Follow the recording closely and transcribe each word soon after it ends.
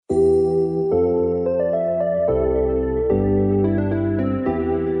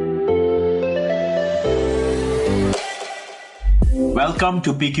Welcome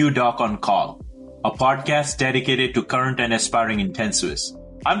to PICU Doc on Call, a podcast dedicated to current and aspiring intensivists.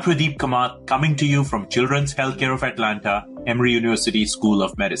 I'm Pradeep Kamath, coming to you from Children's Healthcare of Atlanta, Emory University School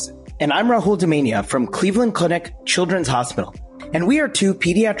of Medicine. And I'm Rahul Damania from Cleveland Clinic Children's Hospital. And we are two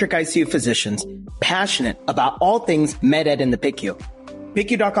pediatric ICU physicians passionate about all things med-ed in the PICU.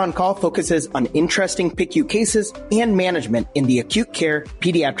 PICU Doc on Call focuses on interesting PICU cases and management in the acute care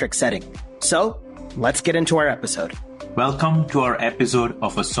pediatric setting. So let's get into our episode. Welcome to our episode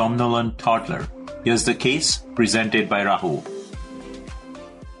of A Somnolent Toddler. Here's the case presented by Rahul.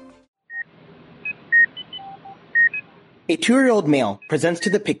 A 2-year-old male presents to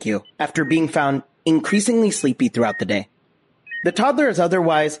the PICU after being found increasingly sleepy throughout the day. The toddler is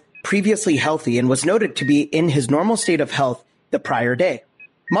otherwise previously healthy and was noted to be in his normal state of health the prior day.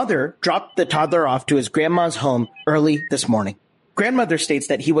 Mother dropped the toddler off to his grandma's home early this morning. Grandmother states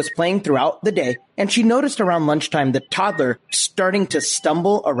that he was playing throughout the day, and she noticed around lunchtime the toddler starting to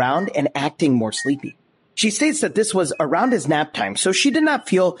stumble around and acting more sleepy. She states that this was around his nap time, so she did not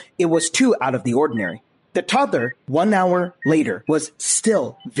feel it was too out of the ordinary. The toddler, 1 hour later, was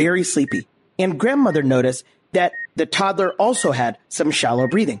still very sleepy, and grandmother noticed that the toddler also had some shallow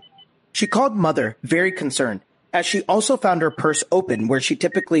breathing. She called mother very concerned, as she also found her purse open where she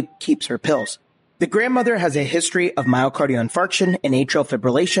typically keeps her pills. The grandmother has a history of myocardial infarction and atrial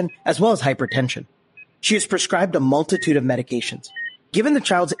fibrillation, as well as hypertension. She is prescribed a multitude of medications. Given the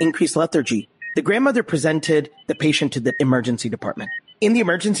child's increased lethargy, the grandmother presented the patient to the emergency department. In the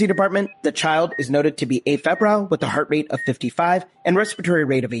emergency department, the child is noted to be afebrile with a heart rate of 55 and respiratory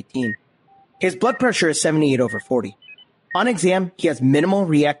rate of 18. His blood pressure is 78/40. On exam, he has minimal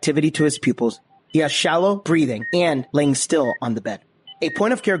reactivity to his pupils. He has shallow breathing and laying still on the bed. A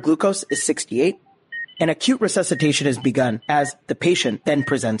point of care glucose is 68. And acute resuscitation is begun as the patient then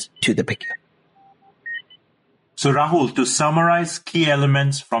presents to the PICU. So Rahul, to summarize key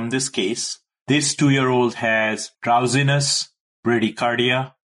elements from this case, this 2-year-old has drowsiness,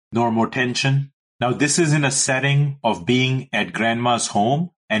 bradycardia, normotension. Now this is in a setting of being at grandma's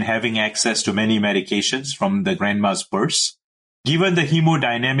home and having access to many medications from the grandma's purse. Given the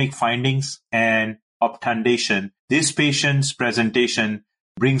hemodynamic findings and obtundation, this patient's presentation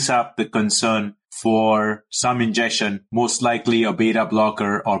brings up the concern for some injection, most likely a beta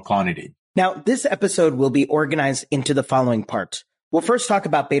blocker or clonidine. Now, this episode will be organized into the following parts. We'll first talk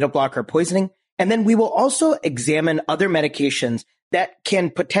about beta blocker poisoning, and then we will also examine other medications that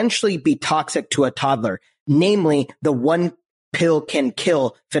can potentially be toxic to a toddler, namely the one pill can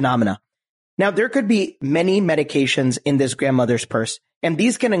kill phenomena. Now, there could be many medications in this grandmother's purse, and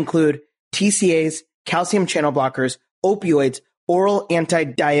these can include TCAs, calcium channel blockers, opioids, oral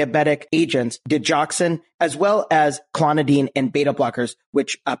anti-diabetic agents, digoxin, as well as clonidine and beta blockers,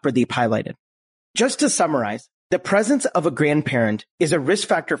 which Pradeep highlighted. Just to summarize, the presence of a grandparent is a risk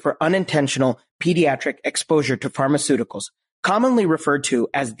factor for unintentional pediatric exposure to pharmaceuticals, commonly referred to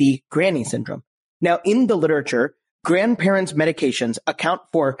as the granny syndrome. Now, in the literature, grandparents' medications account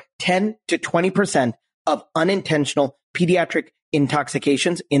for 10 to 20% of unintentional pediatric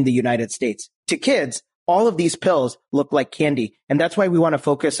intoxications in the United States. To kids, all of these pills look like candy, and that's why we want to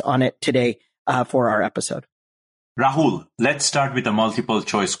focus on it today for our episode. Rahul, let's start with a multiple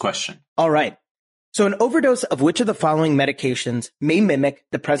choice question. All right. So an overdose of which of the following medications may mimic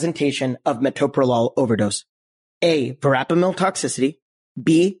the presentation of metoprolol overdose? A, verapamil toxicity,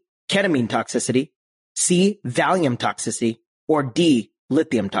 B, ketamine toxicity, C, Valium toxicity, or D,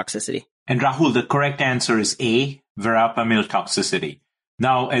 lithium toxicity? And Rahul, the correct answer is A, verapamil toxicity.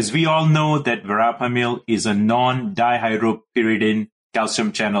 Now, as we all know that verapamil is a non-dihydropyridine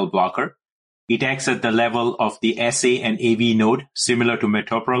calcium channel blocker. It acts at the level of the SA and AV node, similar to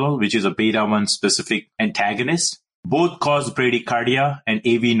metoprolol, which is a beta-1 specific antagonist. Both cause bradycardia and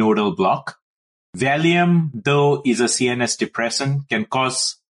AV nodal block. Valium, though, is a CNS depressant, can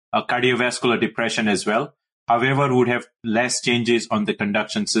cause a cardiovascular depression as well. However, would have less changes on the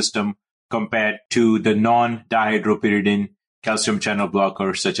conduction system compared to the non-dihydropyridine calcium channel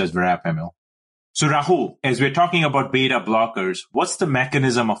blockers such as verapamil. So Rahul, as we're talking about beta blockers, what's the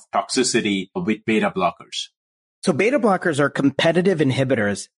mechanism of toxicity with beta blockers? So beta blockers are competitive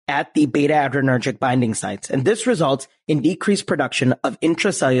inhibitors at the beta adrenergic binding sites, and this results in decreased production of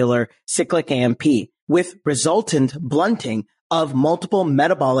intracellular cyclic AMP with resultant blunting of multiple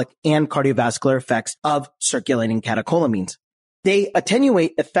metabolic and cardiovascular effects of circulating catecholamines. They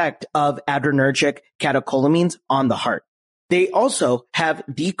attenuate effect of adrenergic catecholamines on the heart. They also have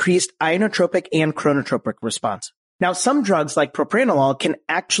decreased inotropic and chronotropic response. Now, some drugs like propranolol can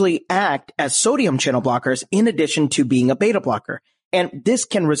actually act as sodium channel blockers in addition to being a beta blocker. And this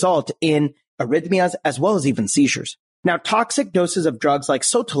can result in arrhythmias as well as even seizures. Now, toxic doses of drugs like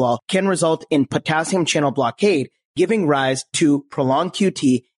sotalol can result in potassium channel blockade, giving rise to prolonged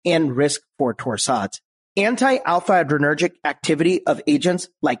QT and risk for torsades. Anti-alpha adrenergic activity of agents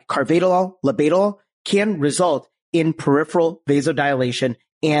like carvedilol, labetalol can result in peripheral vasodilation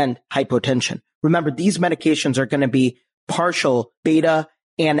and hypotension. Remember, these medications are going to be partial beta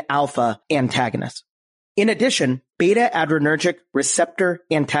and alpha antagonists. In addition, beta adrenergic receptor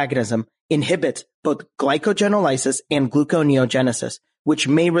antagonism inhibits both glycogenolysis and gluconeogenesis, which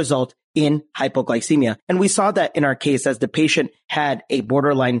may result in hypoglycemia. And we saw that in our case as the patient had a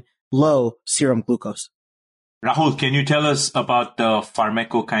borderline low serum glucose. Rahul, can you tell us about the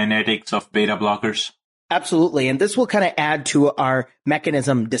pharmacokinetics of beta blockers? Absolutely. And this will kind of add to our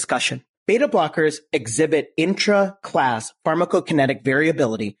mechanism discussion. Beta blockers exhibit intra-class pharmacokinetic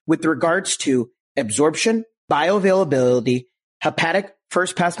variability with regards to absorption, bioavailability, hepatic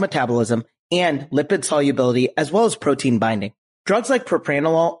first-pass metabolism, and lipid solubility, as well as protein binding. Drugs like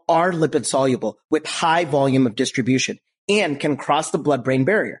propranolol are lipid soluble with high volume of distribution and can cross the blood-brain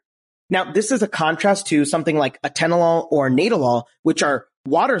barrier. Now, this is a contrast to something like atenolol or nadolol, which are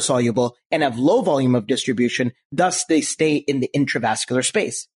water soluble and have low volume of distribution, thus they stay in the intravascular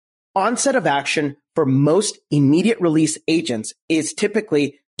space. Onset of action for most immediate release agents is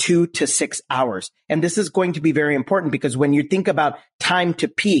typically 2 to 6 hours. And this is going to be very important because when you think about time to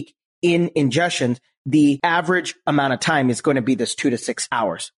peak in ingestions, the average amount of time is going to be this 2 to 6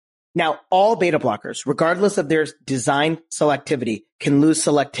 hours. Now, all beta blockers, regardless of their design selectivity, can lose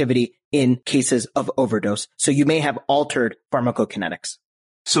selectivity in cases of overdose. So you may have altered pharmacokinetics.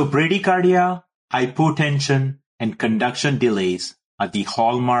 So bradycardia, hypotension, and conduction delays are the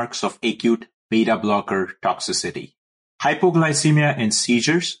hallmarks of acute beta blocker toxicity. Hypoglycemia and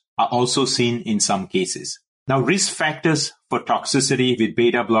seizures are also seen in some cases. Now, risk factors for toxicity with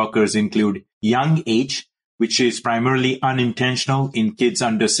beta blockers include young age, which is primarily unintentional in kids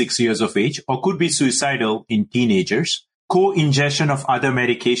under 6 years of age, or could be suicidal in teenagers, co-ingestion of other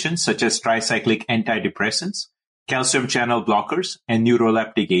medications such as tricyclic antidepressants, calcium channel blockers, and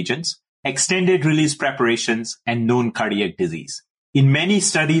neuroleptic agents, extended release preparations, and known cardiac disease. In many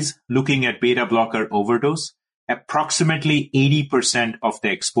studies looking at beta blocker overdose, approximately 80% of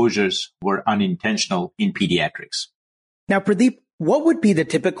the exposures were unintentional in pediatrics. Now, Pradeep, what would be the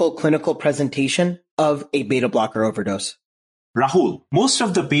typical clinical presentation of a beta blocker overdose? Rahul, most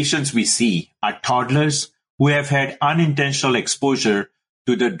of the patients we see are toddlers who have had unintentional exposure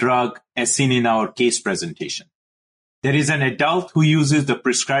to the drug as seen in our case presentation. There is an adult who uses the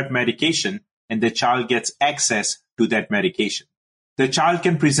prescribed medication and the child gets access to that medication. The child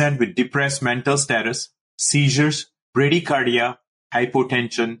can present with depressed mental status, seizures, bradycardia,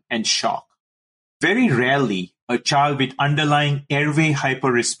 hypotension, and shock. Very rarely, a child with underlying airway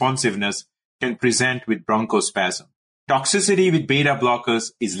hyperresponsiveness can present with bronchospasm. Toxicity with beta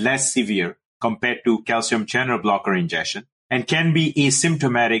blockers is less severe compared to calcium channel blocker ingestion and can be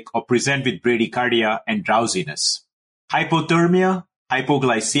asymptomatic or present with bradycardia and drowsiness. Hypothermia,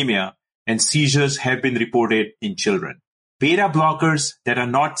 hypoglycemia, and seizures have been reported in children. Beta blockers that are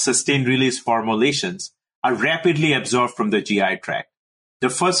not sustained release formulations are rapidly absorbed from the GI tract.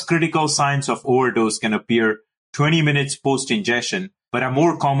 The first critical signs of overdose can appear 20 minutes post-ingestion, but are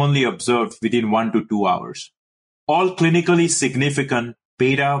more commonly observed within 1 to 2 hours. All clinically significant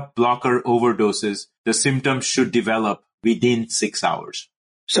beta blocker overdoses, the symptoms should develop within 6 hours.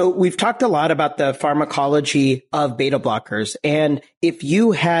 So we've talked a lot about the pharmacology of beta blockers. And if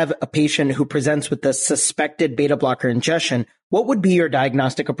you have a patient who presents with the suspected beta blocker ingestion, what would be your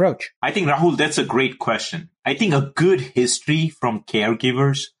diagnostic approach? I think, Rahul, that's a great question. I think a good history from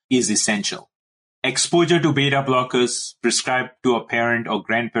caregivers is essential. Exposure to beta blockers prescribed to a parent or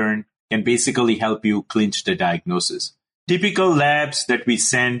grandparent can basically help you clinch the diagnosis. Typical labs that we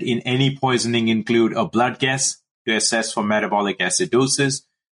send in any poisoning include a blood gas to assess for metabolic acidosis,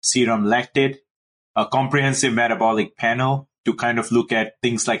 serum lactate, a comprehensive metabolic panel to kind of look at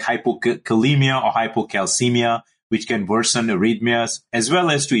things like hypokalemia or hypocalcemia, which can worsen arrhythmias, as well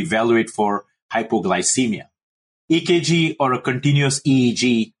as to evaluate for hypoglycemia. EKG or a continuous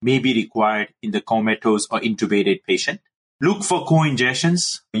EEG may be required in the comatose or intubated patient. Look for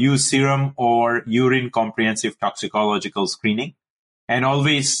co-ingestions, use serum or urine comprehensive toxicological screening, and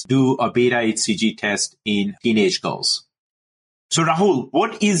always do a beta HCG test in teenage girls. So Rahul,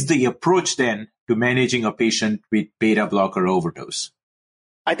 what is the approach then to managing a patient with beta blocker overdose?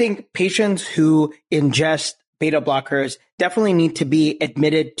 I think patients who ingest beta blockers definitely need to be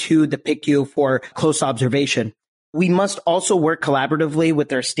admitted to the PICU for close observation. We must also work collaboratively with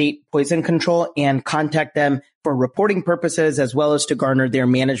their state poison control and contact them for reporting purposes as well as to garner their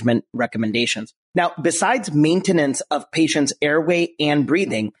management recommendations. Now, besides maintenance of patients' airway and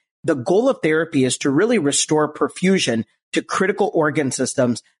breathing, the goal of therapy is to really restore perfusion to critical organ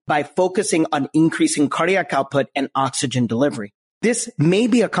systems by focusing on increasing cardiac output and oxygen delivery. This may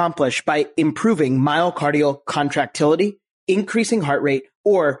be accomplished by improving myocardial contractility, increasing heart rate,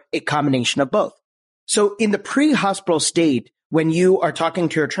 or a combination of both. So in the pre-hospital state, when you are talking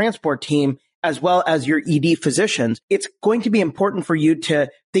to your transport team, as well as your ED physicians, it's going to be important for you to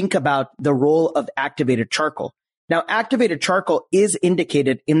think about the role of activated charcoal. Now, activated charcoal is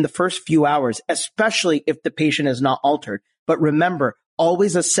indicated in the first few hours, especially if the patient is not altered. But remember,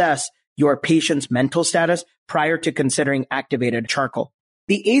 always assess your patient's mental status prior to considering activated charcoal.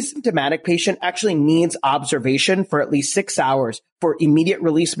 The asymptomatic patient actually needs observation for at least 6 hours for immediate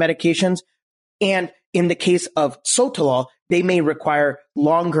release medications. And in the case of sotalol, they may require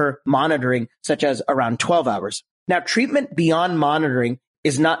longer monitoring, such as around 12 hours. Now, treatment beyond monitoring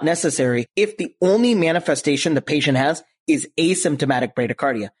is not necessary if the only manifestation the patient has is asymptomatic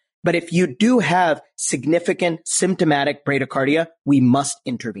bradycardia. But if you do have significant symptomatic bradycardia, we must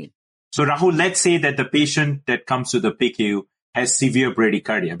intervene. So Rahul, let's say that the patient that comes to the PICU has severe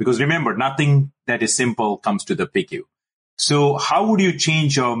bradycardia, because remember, nothing that is simple comes to the PICU. So how would you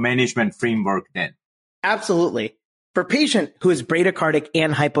change your management framework then? Absolutely. For a patient who is bradycardic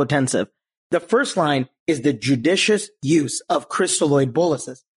and hypotensive, the first line is the judicious use of crystalloid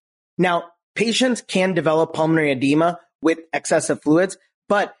boluses. Now, patients can develop pulmonary edema with excessive fluids,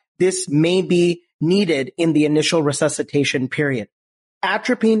 but this may be needed in the initial resuscitation period.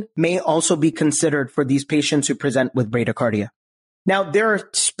 Atropine may also be considered for these patients who present with bradycardia. Now, there are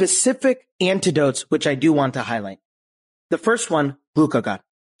specific antidotes which I do want to highlight. The first one, glucagon.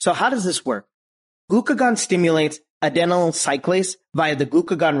 So how does this work? Glucagon stimulates adenyl cyclase via the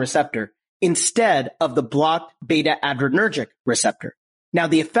glucagon receptor instead of the blocked beta-adrenergic receptor. Now,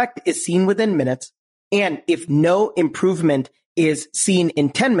 the effect is seen within minutes, and if no improvement is seen in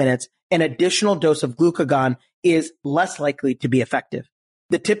 10 minutes, an additional dose of glucagon is less likely to be effective.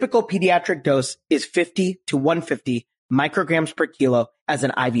 The typical pediatric dose is 50 to 150 micrograms per kilo as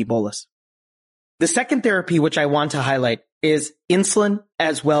an IV bolus. The second therapy which I want to highlight is insulin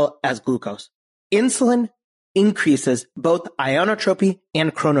as well as glucose. Insulin increases both ionotropy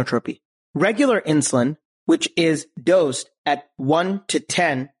and chronotropy. Regular insulin, which is dosed at 1 to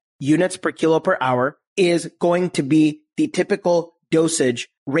 10 units per kilo per hour, is going to be the typical dosage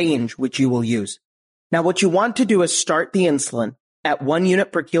range which you will use. Now, what you want to do is start the insulin at 1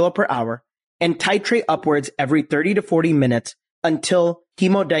 unit per kilo per hour and titrate upwards every 30 to 40 minutes until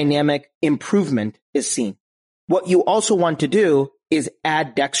hemodynamic improvement is seen. What you also want to do is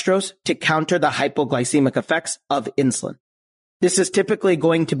add dextrose to counter the hypoglycemic effects of insulin. This is typically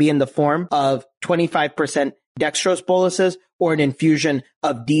going to be in the form of 25% dextrose boluses or an infusion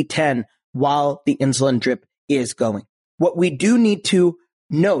of D10 while the insulin drip is going. What we do need to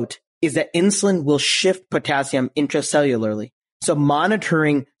note is that insulin will shift potassium intracellularly. So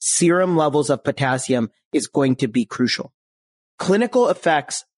monitoring serum levels of potassium is going to be crucial. Clinical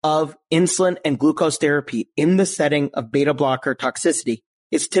effects of insulin and glucose therapy in the setting of beta blocker toxicity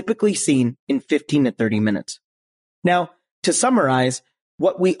is typically seen in 15 to 30 minutes. Now, to summarize,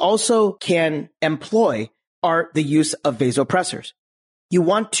 what we also can employ are the use of vasopressors. You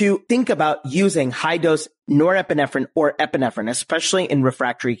want to think about using high-dose norepinephrine or epinephrine, especially in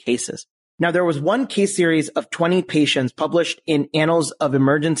refractory cases. Now, there was one case series of 20 patients published in Annals of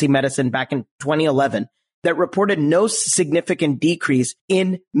Emergency Medicine back in 2011 that reported no significant decrease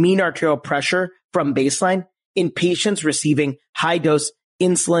in mean arterial pressure from baseline in patients receiving high-dose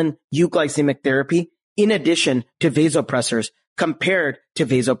insulin euglycemic therapy in addition to vasopressors compared to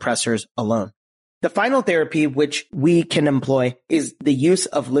vasopressors alone. The final therapy which we can employ is the use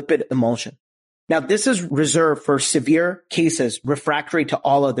of lipid emulsion. Now, this is reserved for severe cases refractory to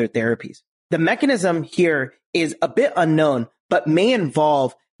all other therapies. The mechanism here is a bit unknown, but may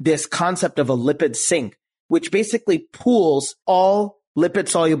involve this concept of a lipid sink, which basically pulls all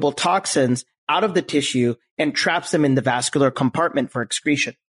lipid-soluble toxins out of the tissue and traps them in the vascular compartment for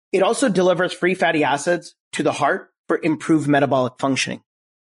excretion. It also delivers free fatty acids to the heart for improved metabolic functioning.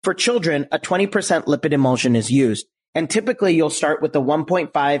 For children, a 20% lipid emulsion is used, and typically you'll start with the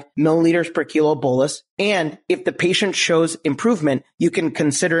 1.5 milliliters per kilo bolus, and if the patient shows improvement, you can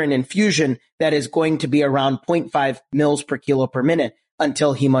consider an infusion that is going to be around 0.5 mils per kilo per minute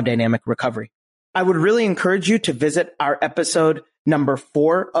until hemodynamic recovery. I would really encourage you to visit our episode number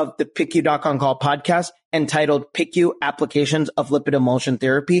 4 of the PICU Doc on Call podcast entitled PICU Applications of Lipid Emulsion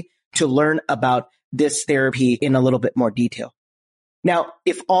Therapy to learn about this therapy in a little bit more detail. Now,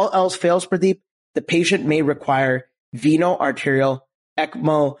 if all else fails, Pradeep, the patient may require veno-arterial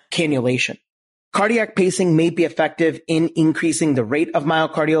ECMO cannulation. Cardiac pacing may be effective in increasing the rate of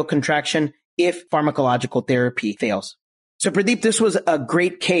myocardial contraction if pharmacological therapy fails. So Pradeep, this was a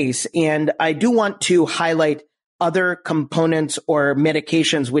great case, and I do want to highlight other components or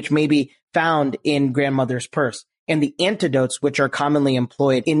medications which may be found in grandmother's purse and the antidotes which are commonly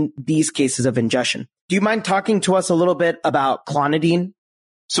employed in these cases of ingestion. Do you mind talking to us a little bit about clonidine?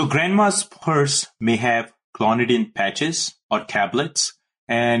 So grandma's purse may have clonidine patches or tablets,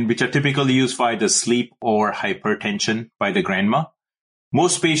 and which are typically used for either sleep or hypertension by the grandma.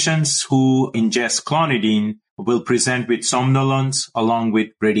 Most patients who ingest clonidine will present with somnolence along with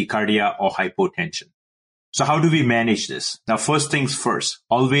bradycardia or hypotension. So how do we manage this? Now, first things first,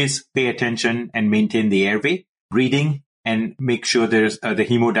 always pay attention and maintain the airway, breathing, and make sure the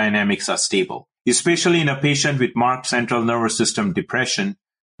hemodynamics are stable. Especially in a patient with marked central nervous system depression,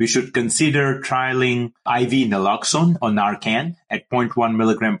 we should consider trialing IV naloxone or Narcan at 0.1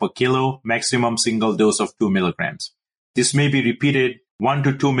 milligram per kilo, maximum single dose of 2 milligrams. This may be repeated 1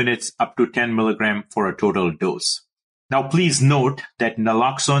 to 2 minutes up to 10 milligram for a total dose. Now, please note that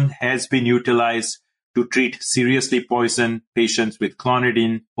naloxone has been utilized to treat seriously poisoned patients with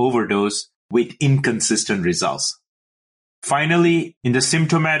clonidine overdose with inconsistent results. Finally, in the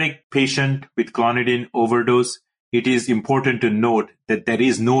symptomatic patient with clonidine overdose, it is important to note that there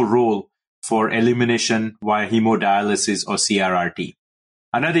is no role for elimination via hemodialysis or CRRT.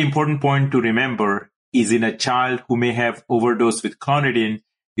 Another important point to remember is in a child who may have overdosed with clonidine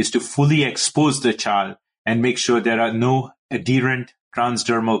is to fully expose the child and make sure there are no adherent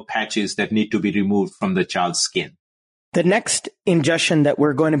transdermal patches that need to be removed from the child's skin. The next ingestion that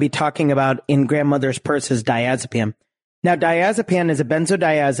we're going to be talking about in grandmother's purse is diazepam. Now, diazepam is a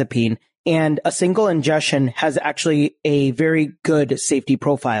benzodiazepine, and a single ingestion has actually a very good safety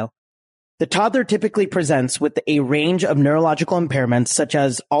profile. The toddler typically presents with a range of neurological impairments such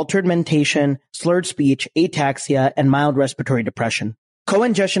as altered mentation, slurred speech, ataxia, and mild respiratory depression.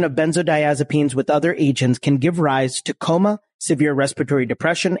 Co-ingestion of benzodiazepines with other agents can give rise to coma, severe respiratory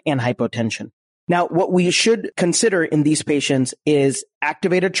depression, and hypotension. Now, what we should consider in these patients is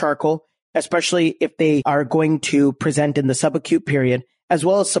activated charcoal, especially if they are going to present in the subacute period, as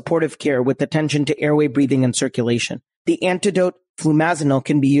well as supportive care with attention to airway, breathing, and circulation. The antidote, flumazenil,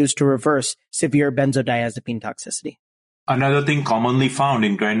 can be used to reverse severe benzodiazepine toxicity. Another thing commonly found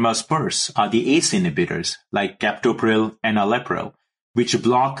in grandma's purse are the ACE inhibitors like captopril and enalapril, which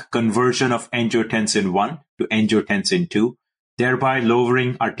block conversion of angiotensin 1 to angiotensin 2, thereby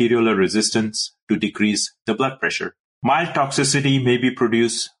lowering arteriolar resistance to decrease the blood pressure. Mild toxicity may be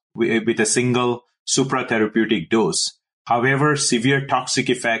produced with a single supratherapeutic dose. However, severe toxic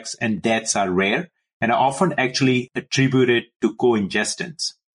effects and deaths are rare and are often actually attributed to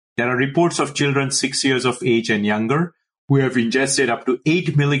co-ingestants. There are reports of children 6 years of age and younger who have ingested up to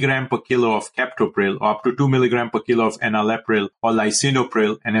 8 milligram per kilo of captopril or up to 2 milligram per kilo of enalapril or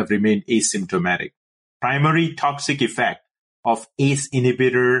lisinopril and have remained asymptomatic. Primary toxic effect of ACE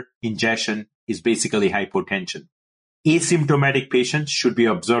inhibitor ingestion is basically hypotension. Asymptomatic patients should be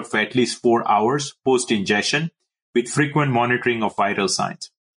observed for at least 4 hours post-ingestion with frequent monitoring of vital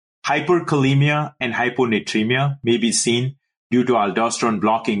signs. Hyperkalemia and hyponatremia may be seen due to aldosterone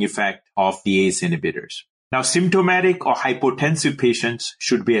blocking effect of the ACE inhibitors. Now, symptomatic or hypotensive patients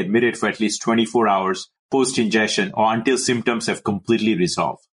should be admitted for at least 24 hours post-ingestion or until symptoms have completely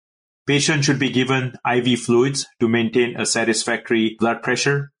resolved. Patients should be given IV fluids to maintain a satisfactory blood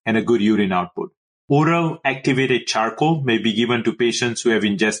pressure and a good urine output. Oral activated charcoal may be given to patients who have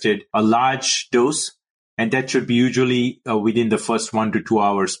ingested a large dose, and that should be usually within the first 1 to 2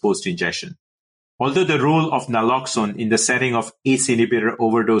 hours post-ingestion. Although the role of naloxone in the setting of ACE inhibitor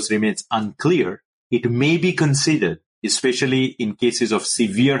overdose remains unclear, it may be considered, especially in cases of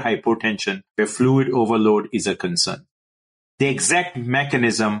severe hypotension where fluid overload is a concern. The exact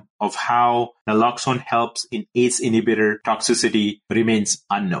mechanism of how naloxone helps in ACE inhibitor toxicity remains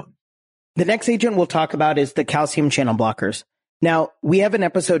unknown. The next agent we'll talk about is the calcium channel blockers. Now, we have an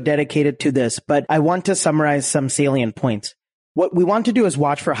episode dedicated to this, but I want to summarize some salient points. What we want to do is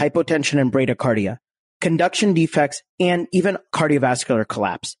watch for hypotension and bradycardia, conduction defects, and even cardiovascular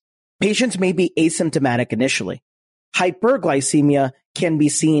collapse. Patients may be asymptomatic initially. Hyperglycemia can be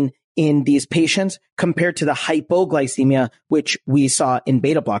seen in these patients compared to the hypoglycemia, which we saw in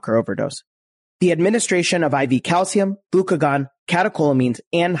beta blocker overdose. The administration of IV calcium, glucagon, catecholamines,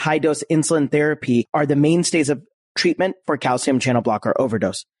 and high-dose insulin therapy are the mainstays of treatment for calcium channel blocker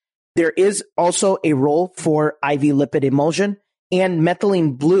overdose. There is also a role for IV lipid emulsion and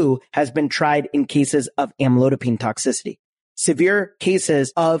methylene blue has been tried in cases of amlodipine toxicity. Severe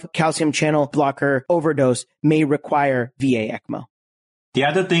cases of calcium channel blocker overdose may require VA ECMO. The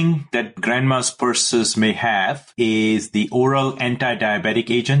other thing that grandma's purses may have is the oral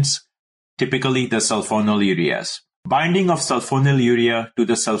anti-diabetic agents, typically the sulfonylureas. Binding of sulfonylurea to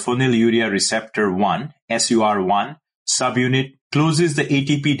the sulfonylurea receptor 1, SUR1, subunit closes the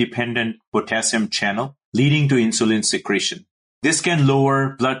ATP-dependent potassium channel, leading to insulin secretion. This can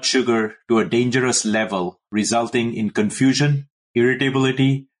lower blood sugar to a dangerous level, resulting in confusion,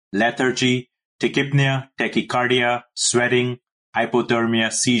 irritability, lethargy, tachypnea, tachycardia, sweating,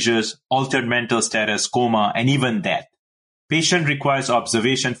 hypothermia, seizures, altered mental status, coma, and even death. Patient requires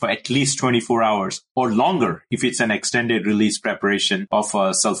observation for at least 24 hours or longer if it's an extended release preparation of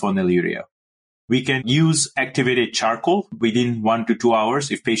sulfonylurea. We can use activated charcoal within 1 to 2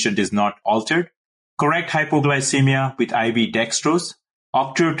 hours if patient is not altered. Correct hypoglycemia with IV dextrose.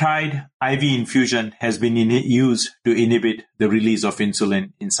 Octreotide IV infusion has been used to inhibit the release of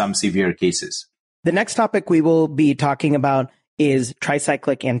insulin in some severe cases. The next topic we will be talking about is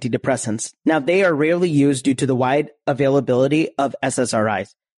tricyclic antidepressants. Now, they are rarely used due to the wide availability of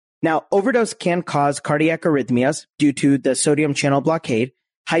SSRIs. Now, overdose can cause cardiac arrhythmias due to the sodium channel blockade,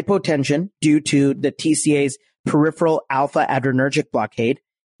 hypotension due to the TCA's peripheral alpha adrenergic blockade,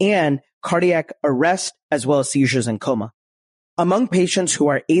 and cardiac arrest, as well as seizures and coma. Among patients who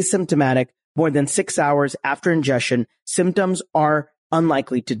are asymptomatic more than 6 hours after ingestion, symptoms are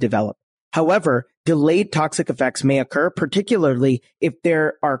unlikely to develop. However, delayed toxic effects may occur, particularly if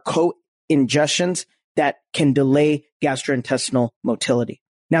there are co-ingestions that can delay gastrointestinal motility.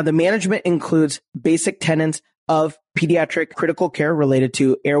 Now, the management includes basic tenets of pediatric critical care related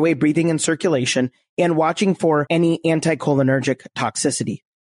to airway, breathing, and circulation, and watching for any anticholinergic toxicity.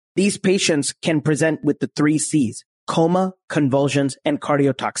 These patients can present with the 3 C's: coma, convulsions, and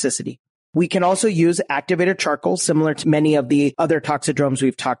cardiotoxicity. We can also use activated charcoal, similar to many of the other toxidromes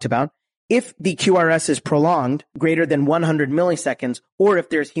we've talked about. If the QRS is prolonged, greater than 100 milliseconds, or if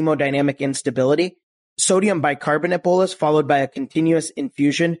there's hemodynamic instability, sodium bicarbonate bolus followed by a continuous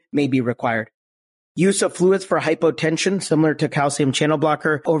infusion may be required. Use of fluids for hypotension, similar to calcium channel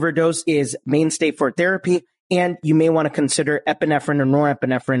blocker overdose, is mainstay for therapy, and you may want to consider epinephrine or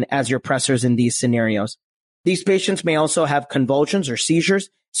norepinephrine as your pressors in these scenarios. These patients may also have convulsions or seizures,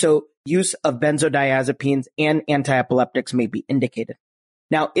 so use of benzodiazepines and antiepileptics may be indicated.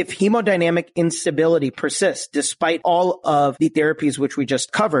 Now, if hemodynamic instability persists despite all of the therapies which we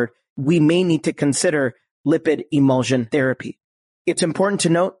just covered, we may need to consider lipid emulsion therapy. It's important to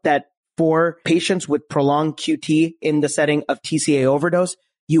note that for patients with prolonged QT in the setting of TCA overdose,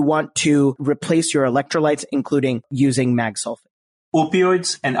 you want to replace your electrolytes, including using mag sulfate.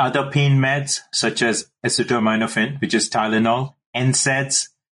 Opioids and other pain meds, such as acetaminophen, which is Tylenol, NSAIDs,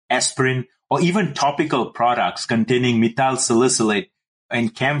 aspirin, or even topical products containing methyl salicylate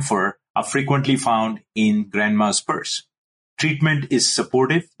and camphor are frequently found in grandma's purse. Treatment is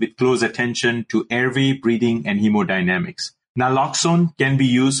supportive with close attention to airway, breathing, and hemodynamics. Naloxone can be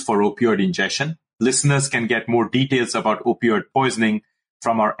used for opioid ingestion. Listeners can get more details about opioid poisoning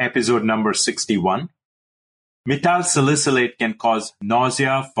from our episode number 61. Methyl salicylate can cause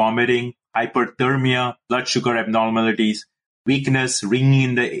nausea, vomiting, hyperthermia, blood sugar abnormalities, weakness, ringing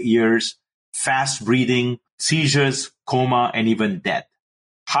in the ears, fast breathing, seizures, coma, and even death.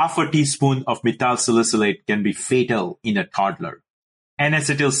 Half a teaspoon of methyl salicylate can be fatal in a toddler.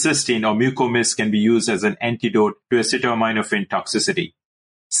 N-acetylcysteine or mucomyst can be used as an antidote to acetaminophen toxicity.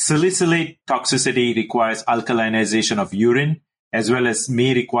 Salicylate toxicity requires alkalinization of urine, as well as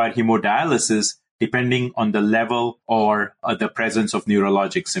may require hemodialysis depending on the level or the presence of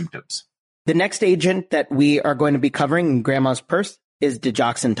neurologic symptoms. The next agent that we are going to be covering in grandma's purse is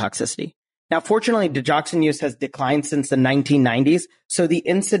digoxin toxicity. Now, fortunately, digoxin use has declined since the 1990s, so the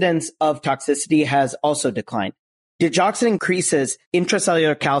incidence of toxicity has also declined. Digoxin increases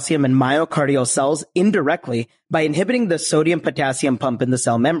intracellular calcium in myocardial cells indirectly by inhibiting the sodium-potassium pump in the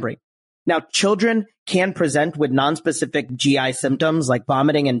cell membrane. Now, children can present with nonspecific GI symptoms like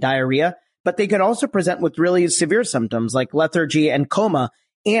vomiting and diarrhea, but they can also present with really severe symptoms like lethargy and coma,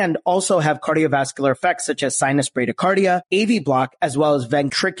 and also have cardiovascular effects such as sinus bradycardia, AV block, as well as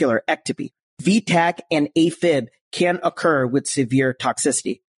ventricular ectopy. VTAC and AFib can occur with severe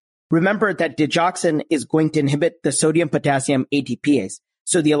toxicity. Remember that digoxin is going to inhibit the sodium-potassium ATPase.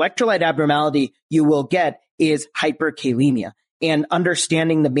 So the electrolyte abnormality you will get is hyperkalemia. And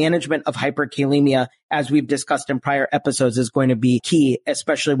understanding the management of hyperkalemia, as we've discussed in prior episodes, is going to be key,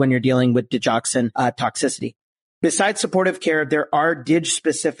 especially when you're dealing with digoxin toxicity. Besides supportive care, there are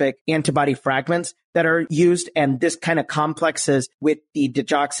DIG-specific antibody fragments that are used, and this kind of complexes with the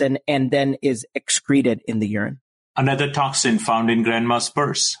digoxin and then is excreted in the urine. Another toxin found in grandma's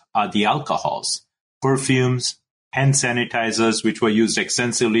purse are the alcohols, perfumes, hand sanitizers, which were used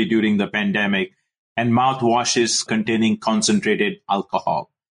extensively during the pandemic, and mouthwashes containing concentrated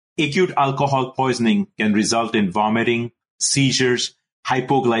alcohol. Acute alcohol poisoning can result in vomiting, seizures,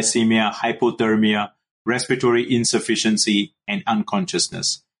 hypoglycemia, hypothermia, respiratory insufficiency, and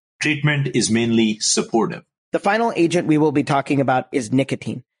unconsciousness. Treatment is mainly supportive. The final agent we will be talking about is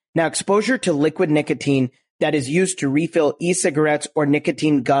nicotine. Now, exposure to liquid nicotine that is used to refill e-cigarettes or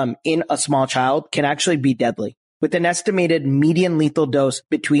nicotine gum in a small child can actually be deadly, with an estimated median lethal dose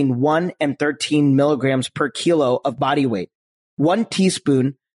between 1 and 13 milligrams per kilo of body weight. 1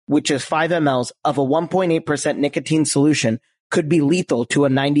 teaspoon, which is 5 mLs of a 1.8% nicotine solution, could be lethal to a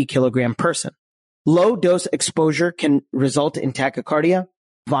 90-kilogram person. Low-dose exposure can result in tachycardia,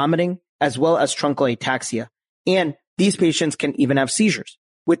 vomiting, as well as truncal ataxia, and these patients can even have seizures.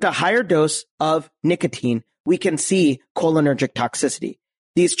 With the higher dose of nicotine, we can see cholinergic toxicity.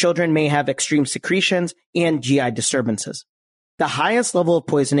 These children may have extreme secretions and GI disturbances. The highest level of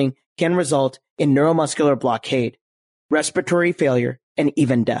poisoning can result in neuromuscular blockade, respiratory failure, and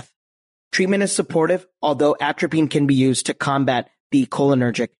even death. Treatment is supportive, although atropine can be used to combat the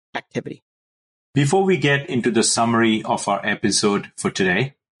cholinergic activity. Before we get into the summary of our episode for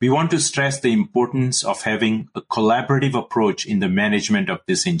today, we want to stress the importance of having a collaborative approach in the management of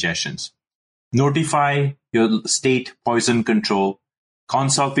these ingestions. Notify your state poison control,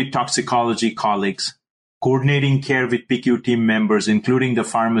 consult with toxicology colleagues, coordinating care with PICU team members, including the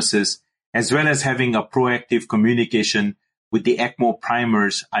pharmacists, as well as having a proactive communication with the ECMO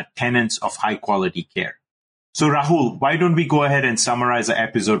primers are tenets of high-quality care. So Rahul, why don't we go ahead and summarize the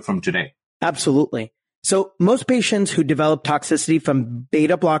episode from today? Absolutely. So most patients who develop toxicity from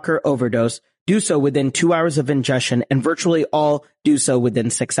beta blocker overdose do so within 2 hours of ingestion, and virtually all do so within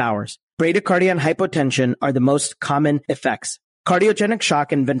 6 hours. Bradycardia and hypotension are the most common effects. Cardiogenic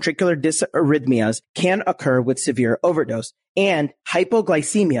shock and ventricular dysarrhythmias can occur with severe overdose, and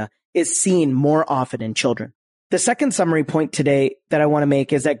hypoglycemia is seen more often in children. The second summary point today that I want to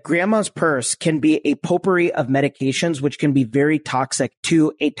make is that grandma's purse can be a potpourri of medications which can be very toxic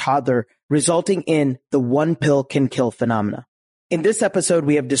to a toddler, resulting in the one pill can kill phenomena. In this episode,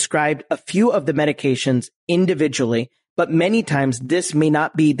 we have described a few of the medications individually, but many times this may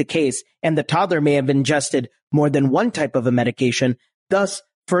not be the case, and the toddler may have ingested more than one type of a medication, thus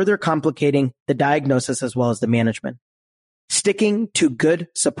further complicating the diagnosis as well as the management. Sticking to good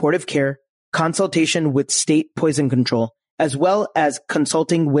supportive care, consultation with state poison control, as well as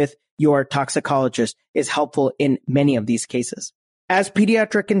consulting with your toxicologist is helpful in many of these cases. As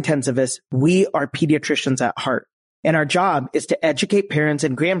pediatric intensivists, we are pediatricians at heart, and our job is to educate parents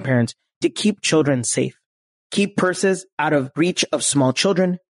and grandparents to keep children safe. Keep purses out of reach of small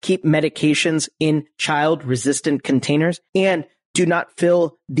children, keep medications in child-resistant containers, and do not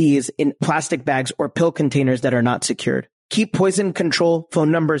fill these in plastic bags or pill containers that are not secured. Keep poison control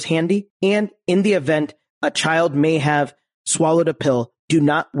phone numbers handy, and in the event a child may have swallowed a pill, do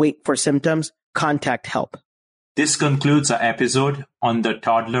not wait for symptoms, contact help. This concludes our episode on the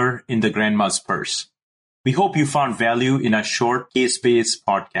toddler in the grandma's purse. We hope you found value in our short case-based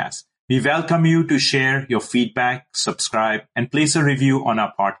podcast. We welcome you to share your feedback, subscribe, and place a review on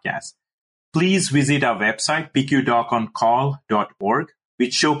our podcast. Please visit our website, PICUDocOnCall.org,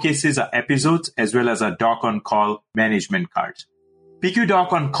 which showcases our episodes as well as our Doc on Call management cards. PICU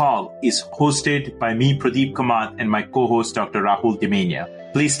Doc on Call is hosted by me, Pradeep Kamath, and my co-host, Dr. Rahul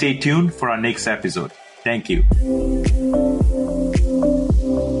Damania. Please stay tuned for our next episode. Thank you.